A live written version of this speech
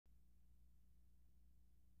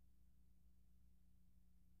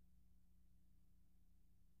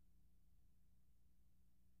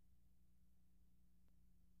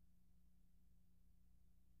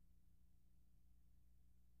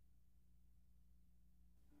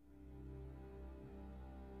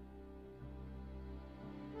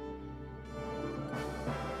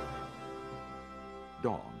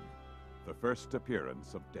first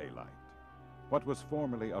appearance of daylight. What was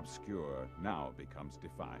formerly obscure now becomes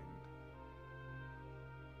defined.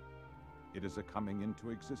 It is a coming into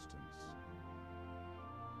existence,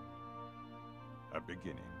 a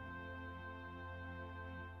beginning.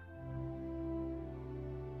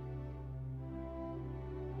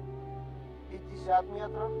 50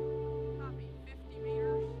 метров. Copy, 50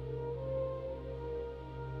 meters.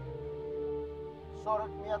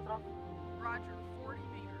 40 метров. Roger, 40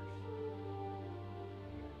 meters.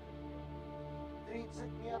 30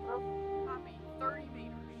 метров. Copy, 30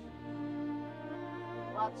 meters.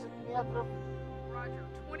 20 метров. Roger,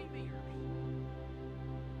 20 meters.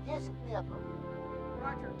 10 метров.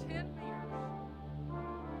 Roger, 10 meters.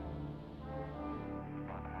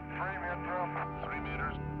 3 meters. 3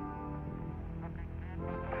 meters.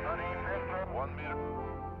 1 meter.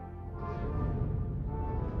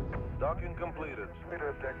 Docking completed.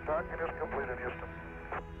 Docking is completed, Houston.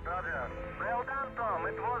 Roger. Well done, Tom.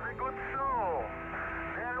 It was a good show.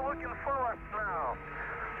 We are looking forward now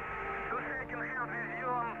to shaking hands with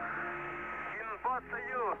you in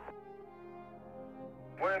Apollo-Soyuz.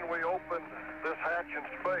 When we opened this hatch in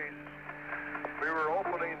space, we were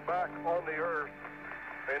opening back on the Earth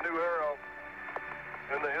a new era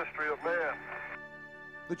in the history of man.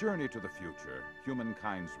 The journey to the future,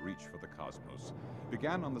 humankind's reach for the cosmos,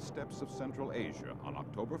 began on the steppes of Central Asia on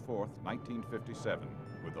October 4th, 1957,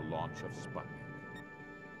 with the launch of Sputnik.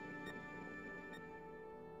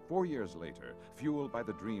 4 years later, fueled by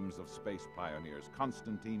the dreams of space pioneers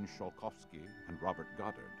Konstantin Tsiolkovsky and Robert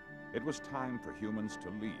Goddard, it was time for humans to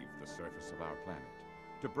leave the surface of our planet,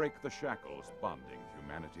 to break the shackles bonding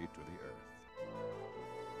humanity to the Earth.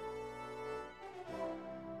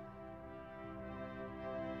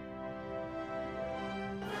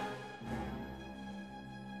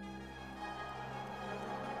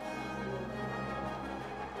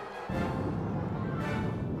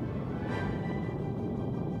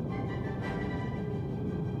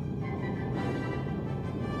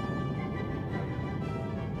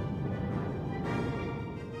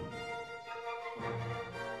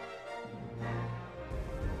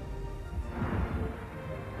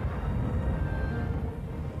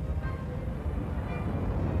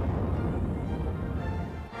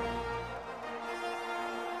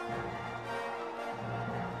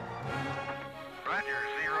 Roger,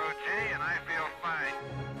 0G, and I feel fine.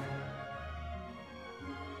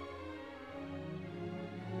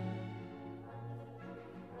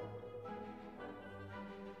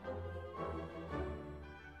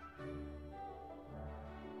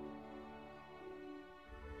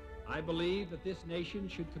 I believe that this nation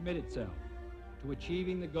should commit itself to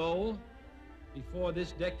achieving the goal, before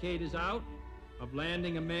this decade is out, of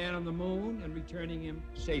landing a man on the moon and returning him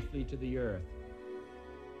safely to the Earth.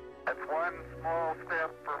 That's one small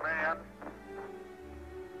step for man,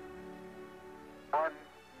 one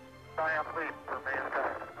giant leap for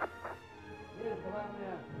mankind.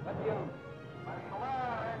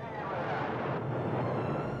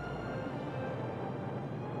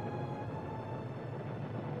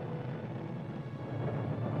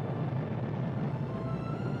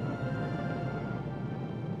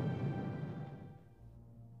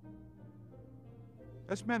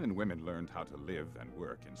 As men and women learned how to live and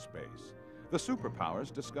work in space, the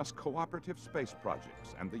superpowers discussed cooperative space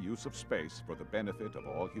projects and the use of space for the benefit of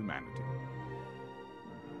all humanity.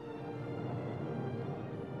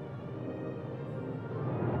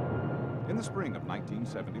 In the spring of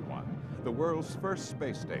 1971, the world's first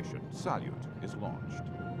space station, Salyut, is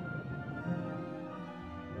launched.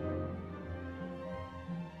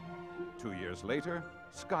 2 years later,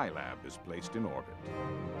 Skylab is placed in orbit.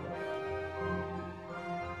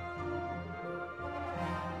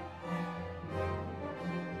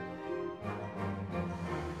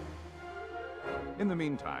 In the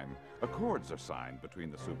meantime, accords are signed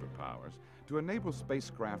between the superpowers to enable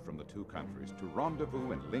spacecraft from the two countries to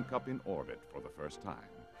rendezvous and link up in orbit for the first time.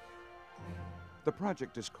 The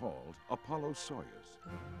project is called Apollo-Soyuz.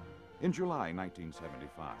 In July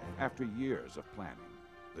 1975, after years of planning,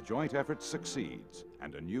 the joint effort succeeds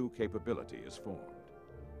and a new capability is formed.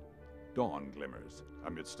 Dawn glimmers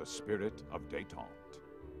amidst a spirit of détente.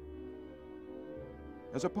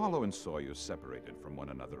 As Apollo and Soyuz separated from one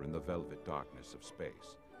another in the velvet darkness of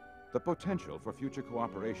space, the potential for future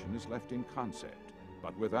cooperation is left in concept,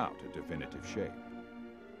 but without a definitive shape.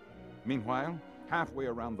 Meanwhile, halfway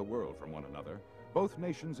around the world from one another, both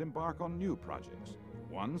nations embark on new projects,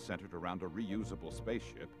 one centered around a reusable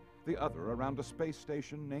spaceship, the other around a space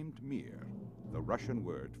station named Mir, the Russian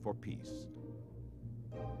word for peace.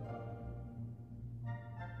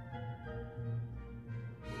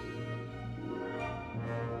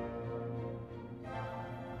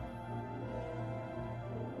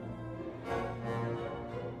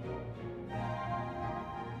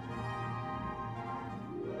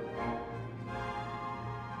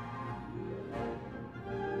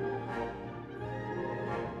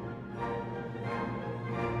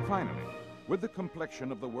 With the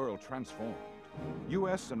complexion of the world transformed,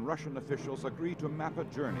 U.S. and Russian officials agree to map a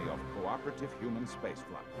journey of cooperative human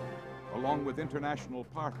spaceflight, along with international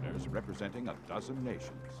partners representing a dozen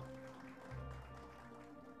nations.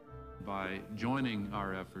 By joining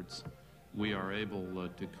our efforts, we are able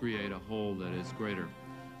to create a whole that is greater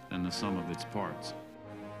than the sum of its parts.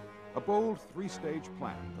 A bold three-stage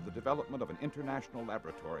plan for the development of an international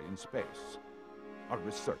laboratory in space. A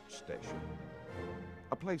research station.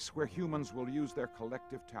 A place where humans will use their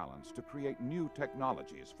collective talents to create new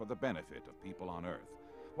technologies for the benefit of people on Earth,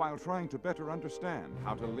 while trying to better understand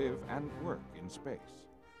how to live and work in space.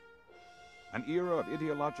 An era of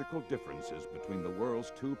ideological differences between the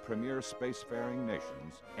world's two premier spacefaring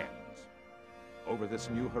nations ends. Over this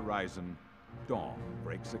new horizon, dawn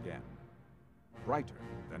breaks again, brighter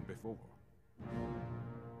than before.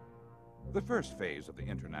 The first phase of the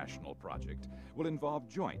international project will involve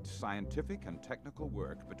joint scientific and technical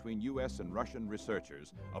work between U.S. and Russian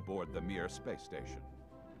researchers aboard the Mir space station.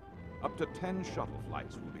 Up to 10 shuttle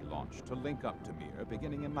flights will be launched to link up to Mir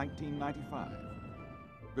beginning in 1995.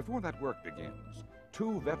 Before that work begins,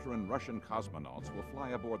 2 veteran Russian cosmonauts will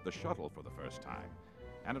fly aboard the shuttle for the first time,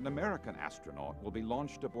 and an American astronaut will be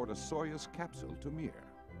launched aboard a Soyuz capsule to Mir.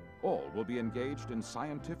 All will be engaged in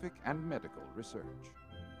scientific and medical research.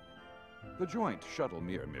 The joint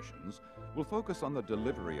shuttle-Mir missions will focus on the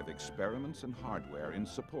delivery of experiments and hardware in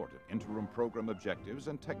support of interim program objectives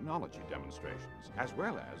and technology demonstrations, as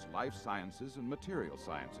well as life sciences and material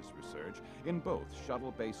sciences research in both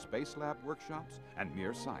shuttle-based space lab workshops and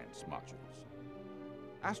Mir science modules.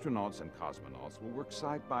 Astronauts and cosmonauts will work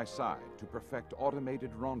side by side to perfect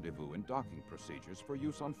automated rendezvous and docking procedures for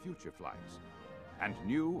use on future flights. And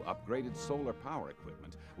new, upgraded solar power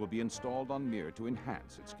equipment will be installed on Mir to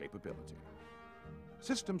enhance its capability.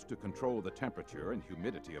 Systems to control the temperature and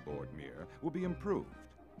humidity aboard Mir will be improved,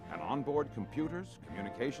 and onboard computers,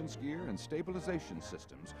 communications gear, and stabilization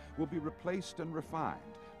systems will be replaced and refined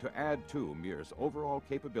to add to Mir's overall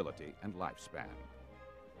capability and lifespan.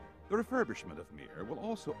 The refurbishment of Mir will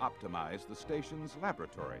also optimize the station's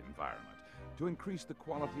laboratory environment to increase the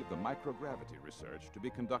quality of the microgravity research to be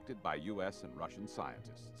conducted by U.S. and Russian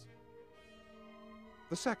scientists.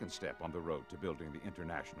 The second step on the road to building the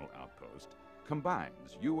international outpost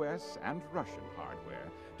combines U.S. and Russian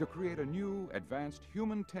hardware to create a new, advanced,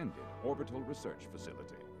 human-tended orbital research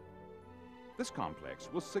facility. This complex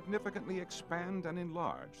will significantly expand and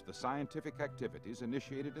enlarge the scientific activities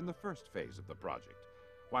initiated in the first phase of the project,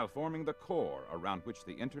 while forming the core around which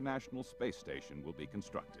the International Space Station will be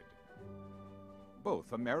constructed.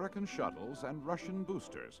 Both American shuttles and Russian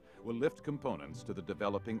boosters will lift components to the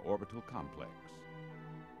developing orbital complex.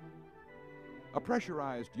 A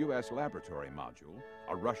pressurized U.S. laboratory module,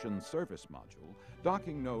 a Russian service module,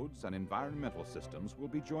 docking nodes, and environmental systems will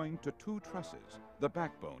be joined to 2 trusses, the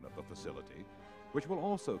backbone of the facility, which will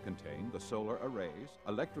also contain the solar arrays,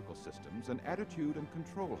 electrical systems, and attitude and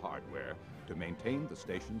control hardware to maintain the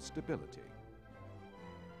station's stability.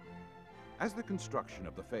 As the construction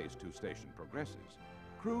of the Phase 2 station progresses,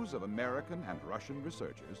 crews of American and Russian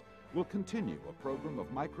researchers will continue a program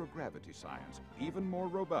of microgravity science even more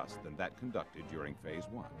robust than that conducted during Phase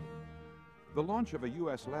 1. The launch of a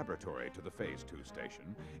U.S. laboratory to the Phase 2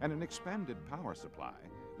 station and an expanded power supply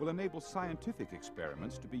will enable scientific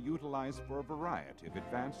experiments to be utilized for a variety of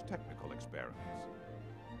advanced technical experiments.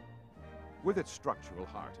 With its structural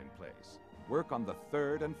heart in place, work on the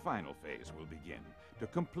third and final phase will begin to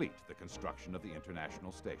complete the construction of the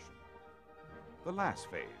International Station. The last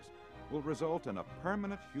phase will result in a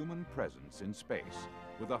permanent human presence in space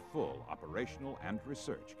with a full operational and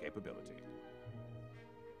research capability.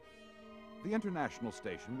 The International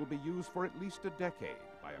Station will be used for at least a decade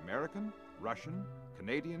by American, Russian,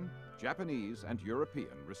 Canadian, Japanese, and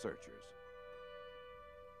European researchers.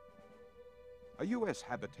 A U.S.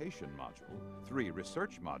 habitation module, 3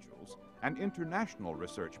 research modules, and international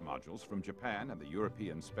research modules from Japan and the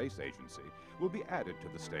European Space Agency will be added to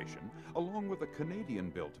the station, along with a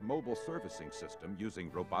Canadian-built mobile servicing system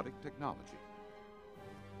using robotic technology.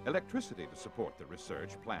 Electricity to support the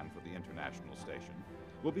research planned for the International Station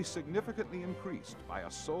will be significantly increased by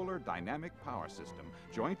a solar dynamic power system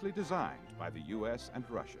jointly designed by the U.S. and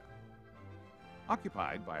Russia.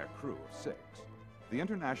 Occupied by a crew of 6, the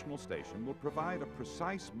International Station will provide a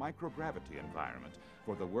precise microgravity environment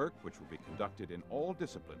for the work which will be conducted in all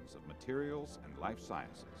disciplines of materials and life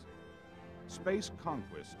sciences. Space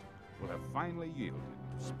conquest will have finally yielded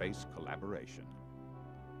to space collaboration.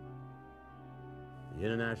 The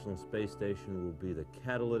International Space Station will be the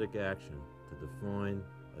catalytic action to define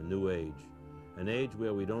a new age, an age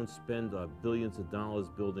where we don't spend our billions of dollars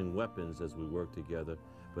building weapons as we work together,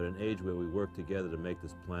 but an age where we work together to make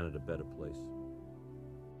this planet a better place.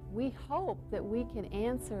 We hope that we can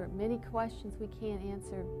answer many questions we can't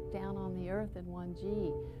answer down on the Earth in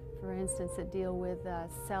 1G. For instance, that deal with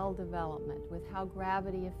cell development, with how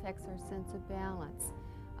gravity affects our sense of balance,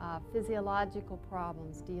 physiological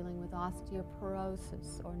problems dealing with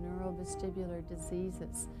osteoporosis or neurovestibular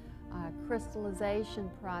diseases, crystallization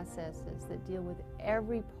processes that deal with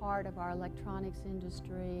every part of our electronics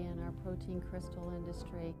industry and our protein crystal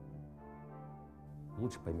industry.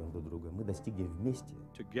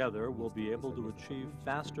 Together, we'll be able to achieve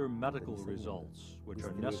faster medical results, which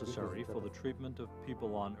are necessary for the treatment of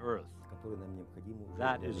people on Earth.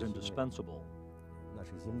 That is indispensable.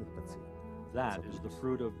 That is the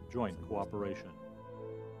fruit of joint cooperation.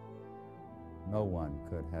 No one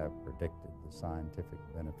could have predicted the scientific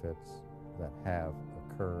benefits that have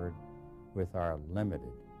occurred with our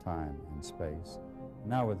limited time in space.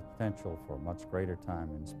 Now, with the potential for much greater time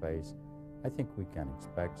in space, I think we can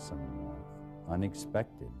expect some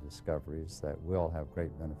unexpected discoveries that will have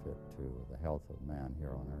great benefit to the health of man here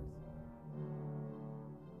on Earth.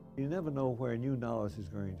 You never know where new knowledge is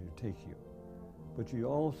going to take you, but you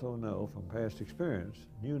also know from past experience,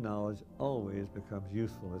 new knowledge always becomes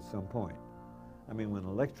useful at some point. I mean, when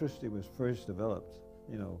electricity was first developed,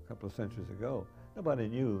 you know, a couple of centuries ago, nobody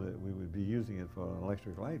knew that we would be using it for an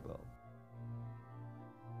electric light bulb.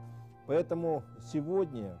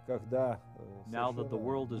 Now that the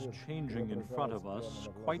world is changing in front of us,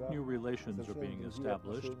 quite new relations are being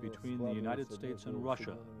established between the United States and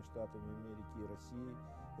Russia,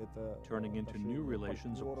 turning into new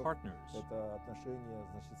relations of partners,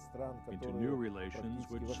 into new relations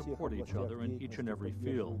which support each other in each and every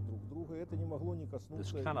field.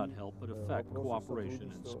 This cannot help but affect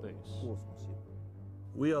cooperation in space.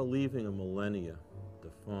 We are leaving a millennia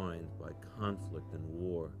defined by conflict and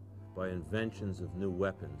war, by inventions of new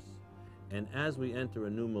weapons. And as we enter a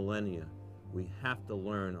new millennia, we have to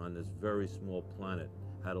learn on this very small planet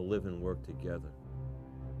how to live and work together.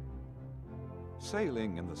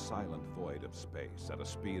 Sailing in the silent void of space at a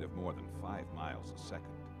speed of more than 5 miles a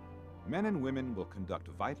second, men and women will conduct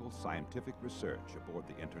vital scientific research aboard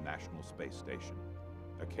the International Space Station,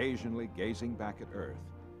 occasionally gazing back at Earth,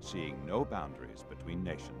 seeing no boundaries between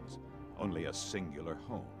nations, only a singular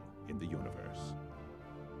home in the universe.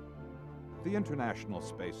 The International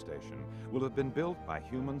Space Station will have been built by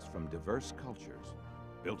humans from diverse cultures,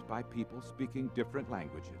 built by people speaking different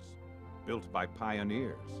languages, built by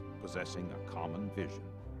pioneers possessing a common vision.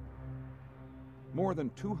 More than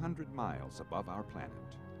 200 miles above our planet,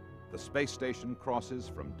 the space station crosses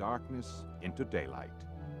from darkness into daylight.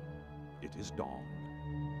 It is dawn.